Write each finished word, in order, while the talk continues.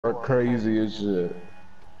are crazy as shit.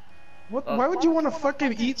 What? Why would you want to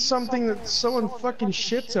fucking eat something that someone fucking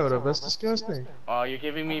shits out of? That's disgusting. Oh, you're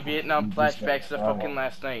giving me Vietnam flashbacks to fucking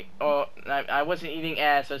last night. Oh, I wasn't eating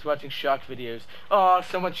ass. I was watching shock videos. Oh,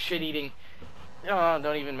 so much shit eating. Oh,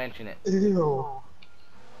 don't even mention it. Ew.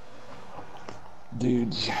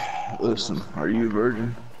 Dude, listen, are you a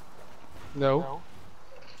virgin? No.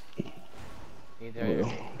 Neither are you.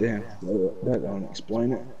 Well, damn, that don't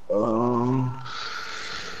explain it.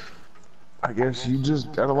 I guess you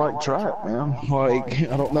just gotta like try it, man. Like,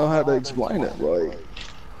 I don't know how to explain it. Like,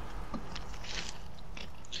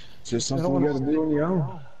 it's just something you gotta do on your own.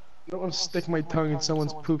 I don't want to stick my tongue in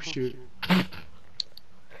someone's poop chute. Shut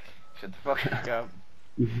the fuck up.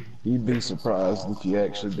 You'd be surprised if you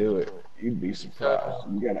actually do it. You'd be surprised.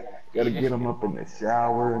 You gotta get them up in the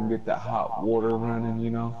shower and get the hot water running, you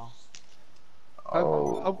know.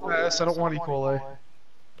 I'll pass. I don't want E. coli.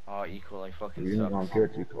 Oh, E. coli fucking You ain't gonna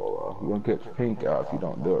catch E. coli. You're gonna catch pink eye if you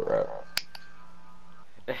don't do it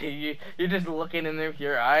right. You're just looking in there with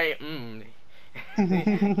your eye. They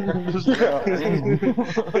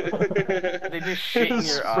just shit in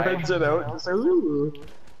your eye. Spreads it out. Just, ooh.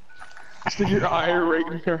 Stick your eye right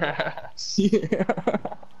in your ass. Yeah.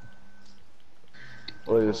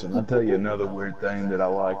 Listen, I'll tell you another weird thing that I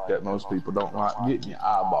like that most people don't like: getting your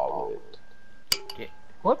eyeball licked.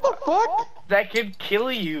 What the fuck? That could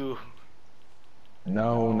kill you.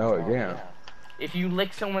 No, it can't. If you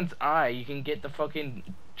lick someone's eye, you can get the fucking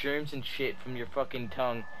germs and shit from your fucking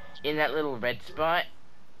tongue in that little red spot,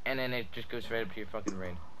 and then it just goes right up to your fucking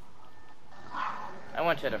brain. I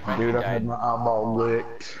once had a friend Dude, who I've had died. my eyeball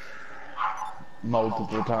licked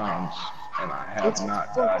multiple times, and I have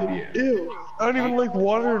not died yet. Ew. I don't even like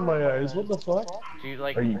water in my eyes. What the fuck? Do you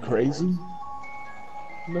like? Are you crazy?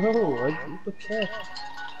 No, what the fuck?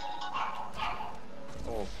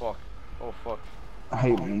 Oh fuck. Oh fuck.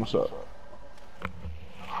 Hey man, what's up?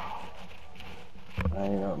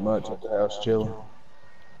 Ain't not much at the house chilling.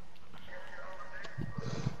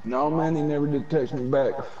 No man, he never did text me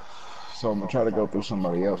back. So I'm gonna try to go through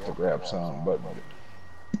somebody else to grab some,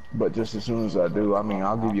 but just as soon as I do, I mean,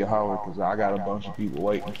 I'll give you a holler because I got a bunch of people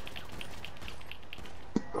waiting.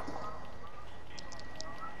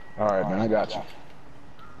 All right, man, I got you.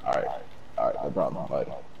 All right, no problem.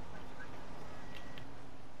 Later.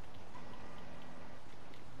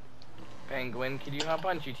 Penguin, could you hop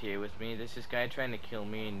on GTA with me? There's this guy trying to kill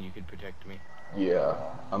me, and you could protect me. Yeah,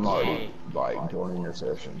 I'm already Yay. like joining your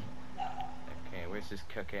session. Okay, where's this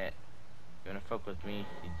cook at? You wanna fuck with me?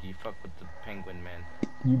 You fuck with the penguin man.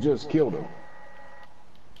 You just killed him.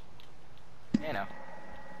 You know.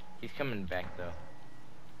 He's coming back though.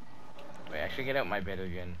 Wait, I should get out my better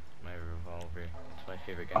gun. My revolver. It's my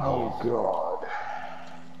favorite gun Oh to use. God.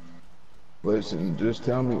 Listen, just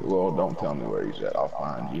tell me, well, don't tell me where he's at. I'll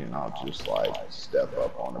find you and I'll just like step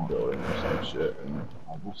up on a building or some shit and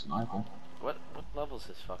I'll just snipe him. What level's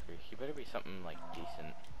this fucker? He better be something like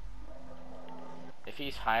decent. If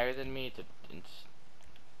he's higher than me, it's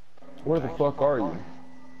Where the fuck are you?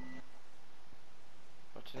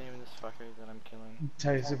 what's the name of this fucker that I'm killing?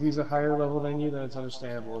 Tice, if he's a higher level than you, then it's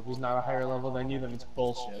understandable. If he's not a higher level than you, then it's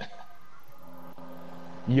bullshit.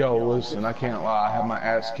 Yo, listen, I can't lie. I had my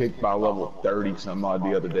ass kicked by level 30 some odd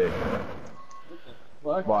the other day.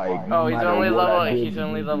 What? Like, Oh, he's only level. did, He's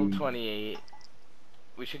only level 28.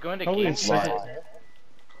 We should go into Holy game shit. chat.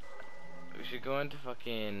 We should go into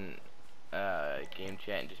fucking game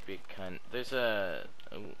chat and just be a cunt. There's a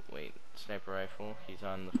wait, sniper rifle. He's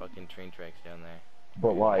on the fucking train tracks down there.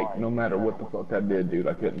 But like, no matter what the fuck I did, dude,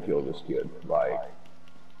 I couldn't kill this kid. Like,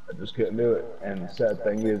 I just couldn't do it. And the sad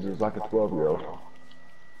thing is like a 12-year-old.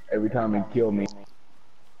 Every time he'd kill me,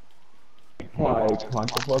 like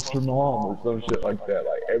the fuck's your mom or some shit like that.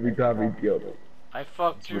 Like every time he'd kill me. I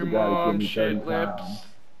fucked your Swear to God, he killed mom, me shit 30 lips. times.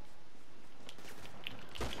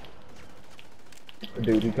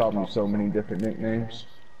 Dude, he called me so many different nicknames.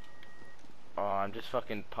 Oh, I'm just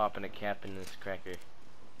fucking popping a cap in this cracker.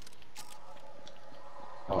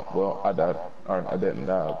 Oh, well, I died. Or I didn't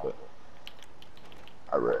die, but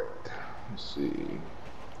I wrecked. Let's see. I'm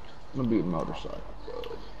gonna be a motorcycle.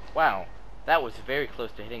 Bud. Wow, that was very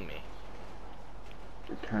close to hitting me.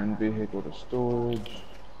 Return vehicle to storage.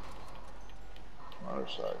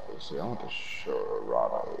 Motorcycle. Let's see, I want the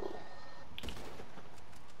Sherrado.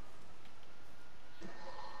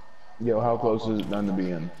 Yo, how close is it done to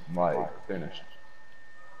being, like, finished?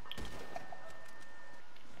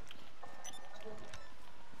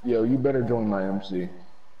 Yo, you better join my MC.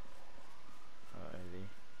 Alrighty.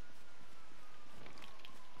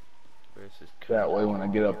 Where's this That way when I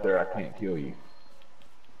get up there, I can't kill you.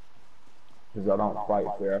 Because I don't fight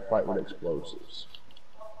fair, I fight with explosives.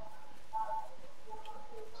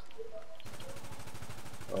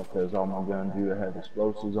 because all my guns either have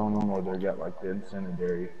explosives on them or they got like the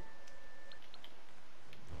incendiary.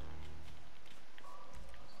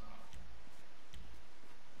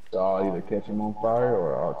 So I'll either catch them on fire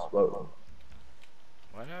or I'll explode them.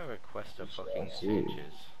 Why do I request a fucking see.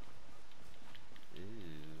 Sanchez? Ooh.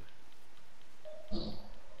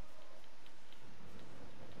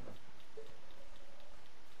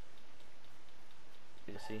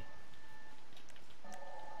 You see?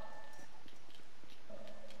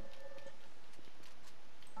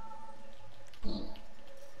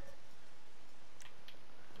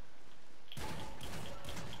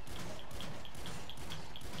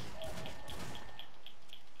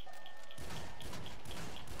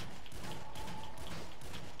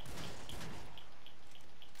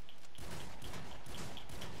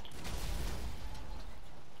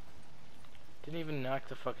 Didn't even knock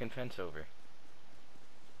the fucking fence over.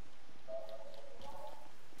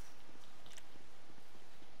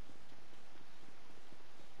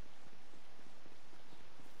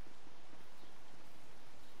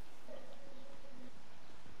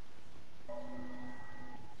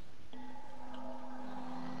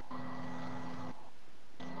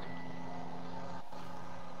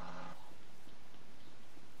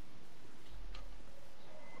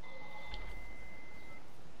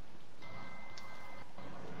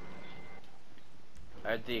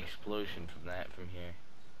 I had the explosion from that from here.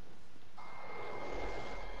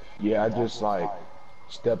 Yeah, I just like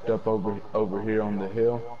stepped up over here on the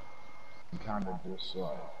hill and kind of just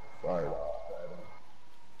like fired off at him.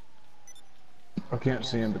 I can't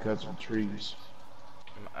see him because of the trees.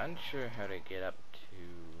 I'm unsure how to get up to...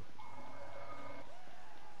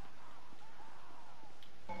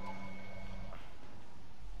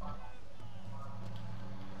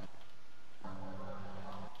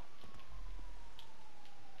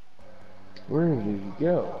 Where did he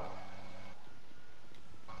go?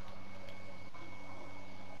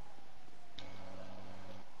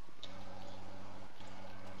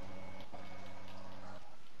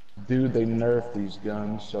 Dude, they nerfed these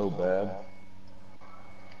guns so bad.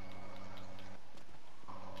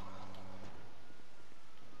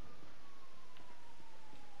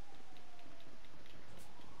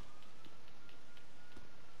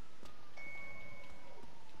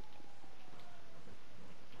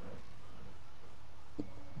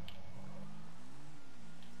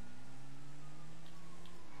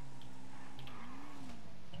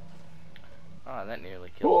 Oh, that nearly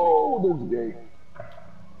killed me. Oh, there's a gate.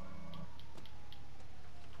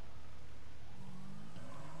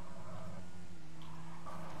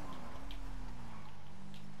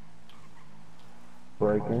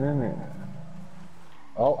 Breaking in it.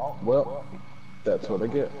 Oh, well, that's what I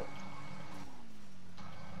get.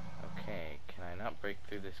 Okay, can I not break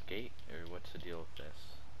through this gate, or what's the deal with this?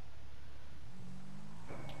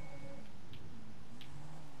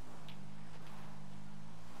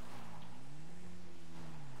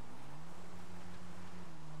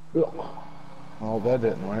 Ugh. Oh, that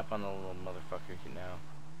didn't work. Up on the little motherfucker now.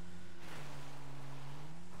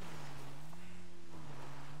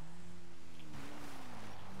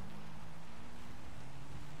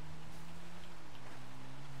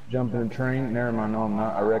 Jump in the train. Never mind, no, I'm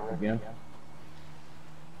not. I wrecked again.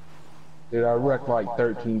 Dude, I wrecked like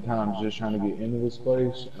 13 times just trying to get into this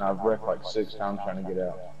place, and I've wrecked like 6 times trying to get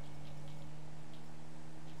out.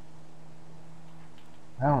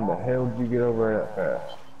 How in the hell did you get over that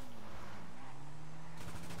fast?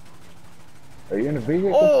 Are you in a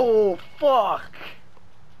vehicle? Oh, fuck!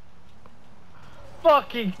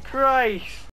 Fucking Christ!